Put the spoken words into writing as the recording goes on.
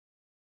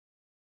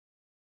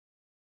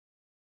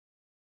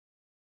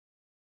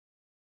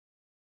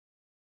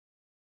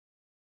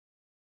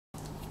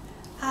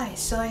Hi,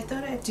 so I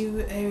thought I'd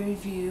do a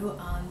review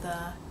on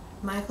the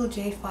Michael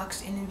J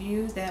Fox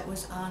interview that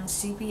was on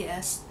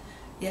CBS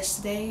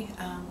yesterday,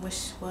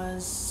 which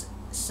was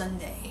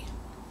Sunday.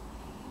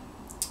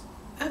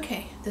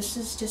 Okay, this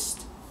is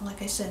just,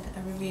 like I said,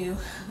 a review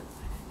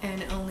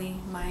and only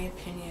my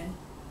opinion.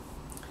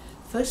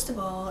 First of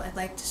all, I'd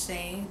like to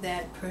say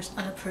that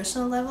on a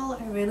personal level,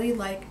 I really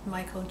like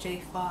Michael J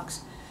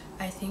Fox.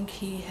 I think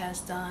he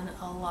has done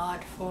a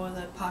lot for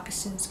the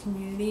Parkinson's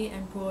community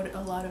and brought a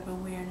lot of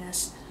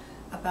awareness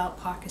about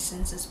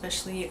Parkinson's,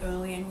 especially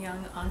early and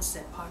young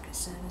onset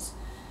Parkinson's.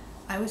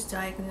 I was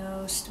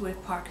diagnosed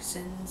with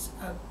Parkinson's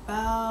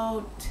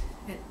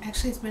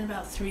it's been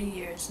about 3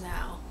 years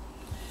now.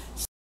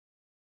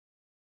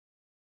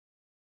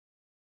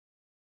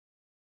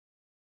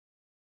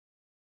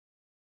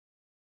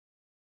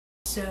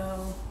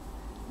 So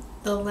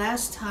the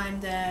last time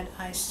that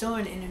I saw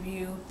an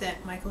interview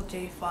that Michael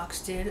J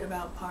Fox did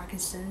about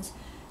Parkinson's,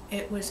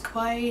 it was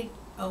quite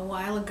a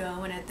while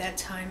ago, and at that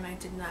time I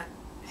did not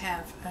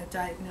have a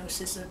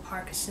diagnosis of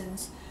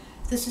Parkinson's.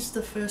 This is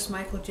the first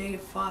Michael J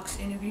Fox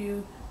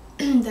interview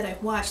that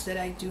I've watched that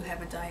I do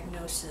have a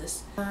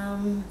diagnosis.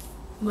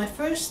 My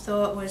first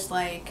thought was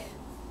like,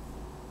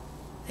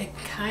 it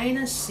kind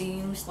of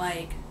seems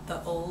like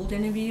the old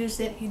interviews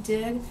that he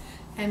did,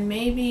 and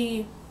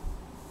maybe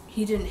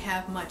he didn't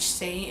have much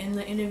say in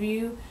the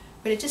interview,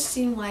 but it just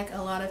seemed like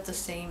a lot of the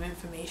same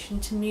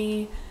information to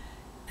me,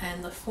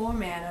 and the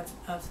format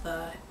of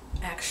the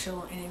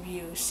actual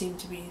interview seemed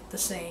to be the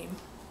same.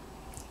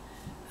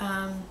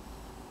 I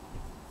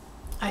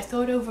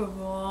thought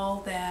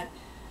overall that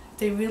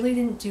they really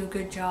didn't do a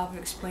good job of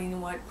explaining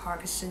what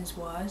Parkinson's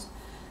was.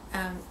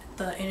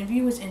 The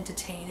interview was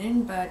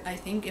entertaining, but I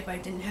think if I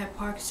didn't have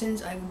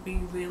Parkinson's, I would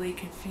be really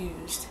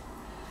confused.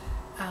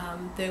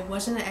 There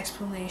wasn't an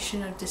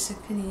explanation of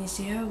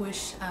dyskinesia,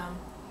 which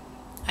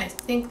I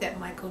think that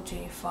Michael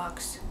J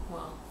Fox,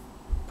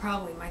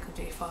 probably Michael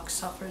J Fox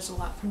suffers a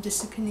lot from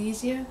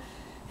dyskinesia,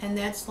 and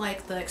that's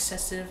like the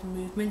excessive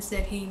movements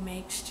that he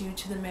makes due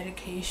to the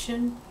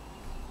medication.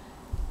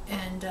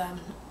 And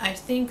I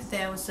think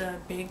that was a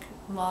big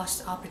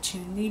lost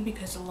opportunity,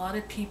 because a lot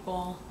of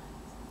people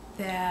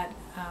that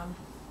are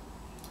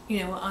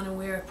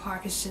unaware of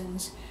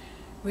Parkinson's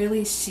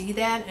really see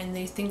that and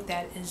they think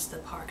that is the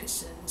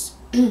Parkinson's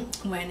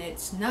when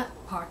it's not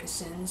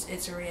Parkinson's.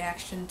 It's a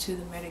reaction to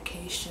the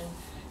medication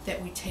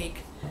that we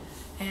take.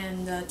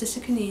 And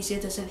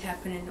dyskinesia doesn't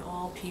happen in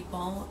all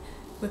people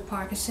with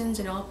Parkinson's,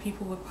 and all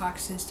people with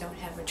Parkinson's don't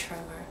have a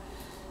tremor.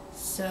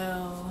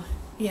 So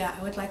yeah,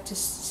 I would like to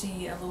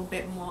see a little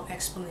bit more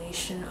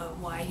explanation of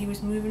why he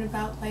was moving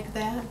about like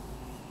that.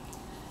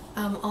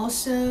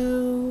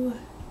 Also,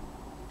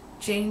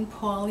 Jane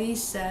Pauley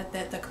said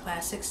that the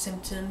classic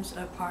symptoms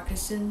of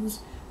Parkinson's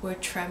were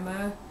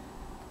tremor,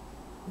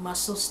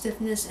 muscle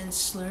stiffness, and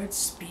slurred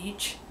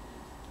speech.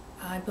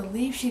 I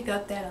believe she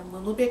got that a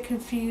little bit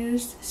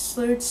confused.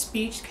 Slurred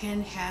speech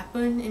can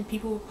happen in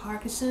people with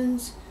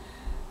Parkinson's.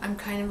 I'm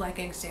kind of like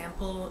an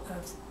example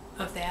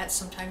of that.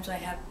 Sometimes I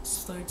have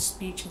slurred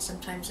speech and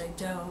sometimes I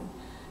don't.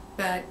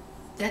 But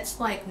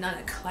that's like not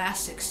a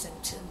classic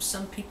symptom.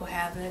 Some people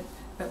have it,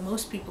 but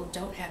most people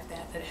don't have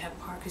that have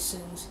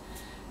Parkinson's.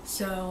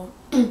 So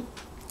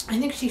I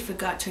think she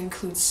forgot to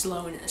include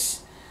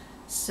slowness.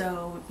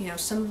 So,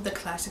 some of the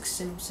classic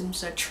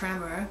symptoms are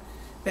tremor,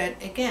 but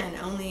again,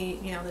 only,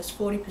 there's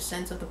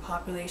 40% of the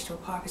population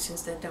with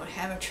Parkinson's that don't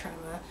have a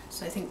tremor,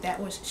 so I think that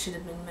should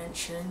have been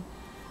mentioned.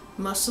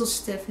 Muscle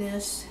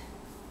stiffness,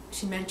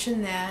 she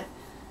mentioned that.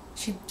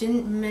 She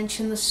didn't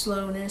mention the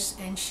slowness,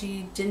 and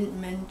she didn't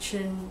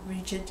mention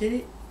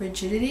rigidity.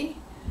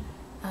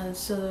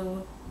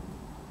 So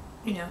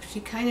she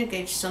kind of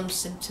gave some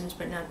symptoms,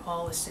 but not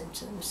all the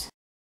symptoms.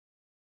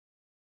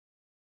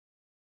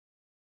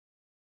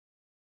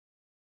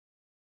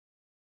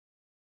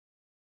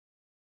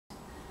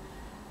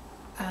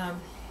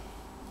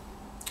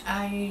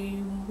 I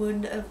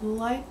would have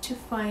liked to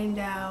find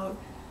out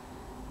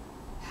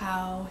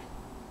how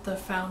the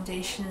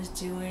foundation is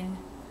doing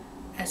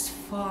as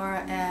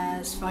far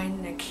as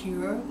finding a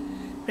cure,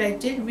 but I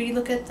did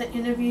relook at the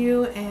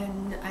interview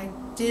and I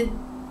did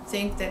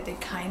think that they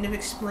kind of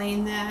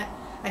explained that.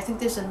 I think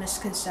there's a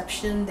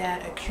misconception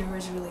that a cure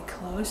is really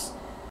close.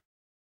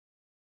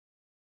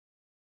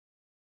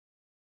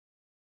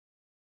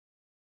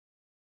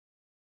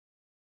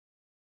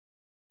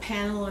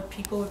 Panel of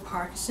people with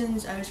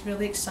Parkinson's, I was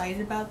really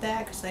excited about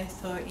that, because I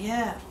thought,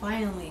 yeah,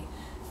 finally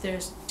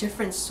there's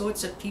different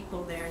sorts of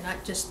people there,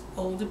 not just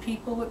older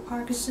people with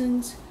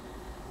Parkinson's.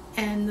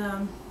 And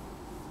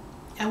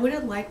I would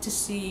have liked to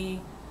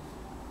see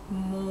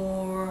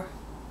more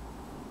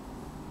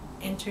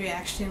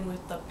interaction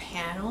with the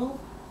panel,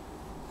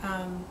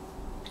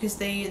 because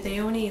they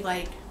only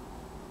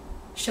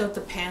showed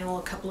the panel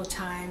a couple of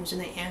times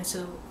and they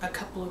answered a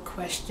couple of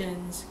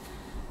questions.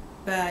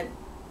 But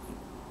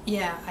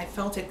yeah, I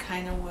felt it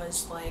kind of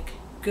was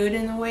good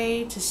in a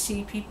way to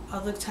see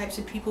other types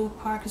of people with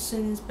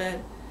Parkinson's,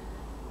 but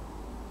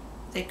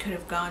they could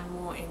have gone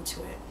more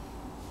into it.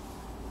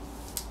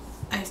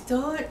 I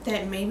thought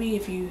that maybe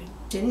if you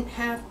didn't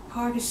have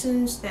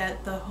Parkinson's,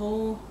 that the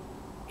whole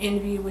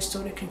interview was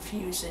sort of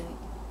confusing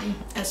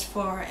as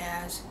far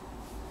as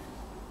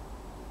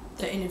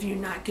the interview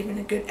not giving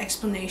a good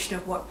explanation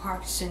of what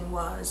Parkinson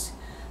was.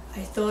 I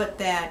thought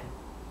that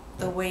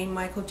the way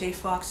Michael J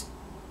Fox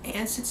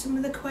answered some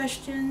of the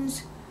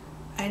questions,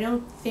 I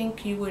don't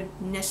think you would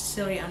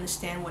necessarily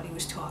understand what he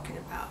was talking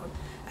about.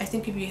 I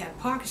think if you had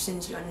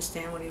Parkinson's, you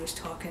understand what he was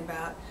talking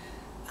about.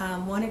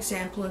 One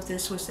example of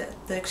this was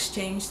that the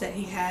exchange that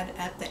he had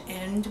at the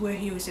end, where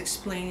he was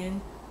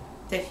explaining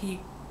that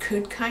he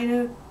could kind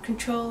of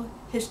control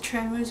his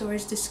tremors or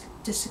his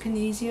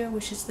dyskinesia,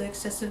 which is the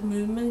excessive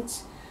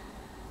movements.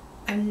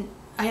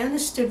 I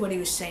understood what he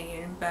was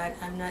saying, but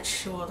I'm not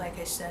sure, like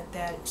I said,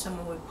 that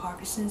someone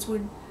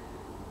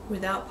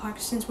without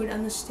Parkinson's would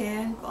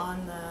understand.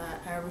 On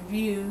the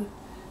review,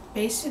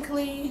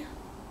 basically,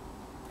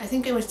 I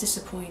think I was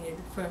disappointed.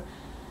 For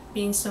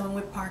being someone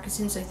with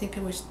Parkinson's, I think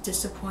I was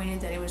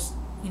disappointed that it was,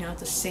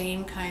 the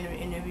same kind of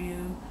interview,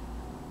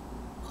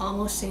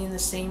 almost saying the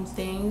same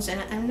things,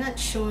 and I'm not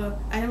sure,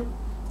 I don't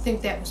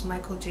think that was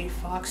Michael J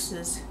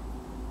Fox's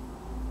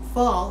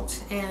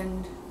fault,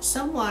 and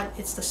somewhat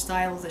it's the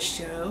style of the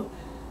show.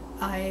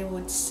 I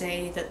would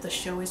say that the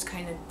show is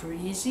kind of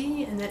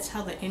breezy, and that's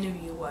how the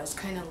interview was,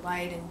 kind of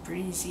light and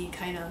breezy,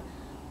 kind of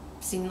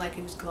seemed like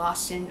it was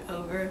glossing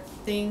over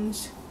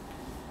things.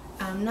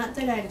 Not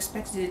that I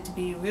expected it to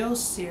be real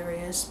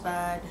serious,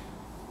 but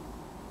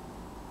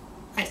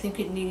I think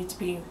it needed to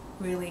be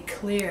really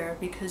clear,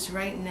 because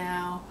right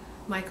now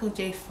Michael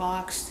J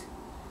Fox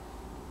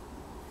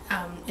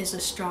is a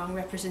strong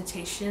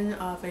representation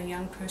of a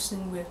young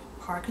person with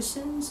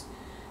Parkinson's,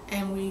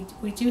 and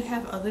we do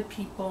have other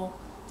people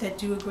that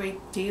do a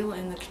great deal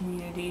in the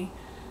community,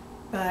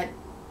 but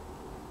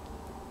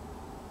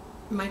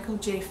Michael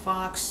J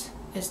Fox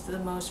is the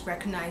most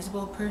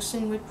recognizable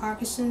person with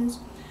Parkinson's.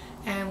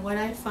 And what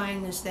I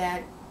find is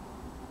that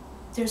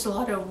there's a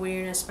lot of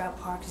awareness about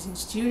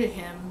Parkinson's due to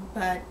him,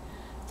 but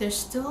there's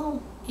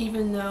still,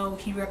 even though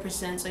he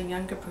represents a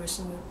younger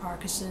person with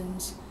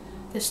Parkinson's,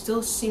 there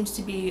still seems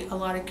to be a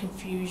lot of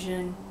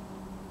confusion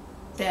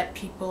that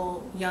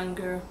people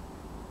younger,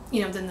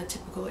 than the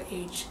typical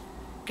age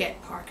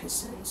get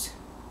Parkinson's.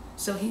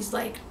 So he's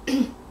like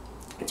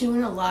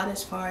doing a lot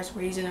as far as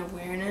raising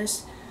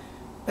awareness,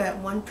 but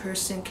one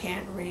person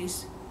can't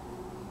raise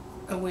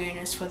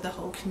awareness for the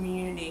whole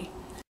community.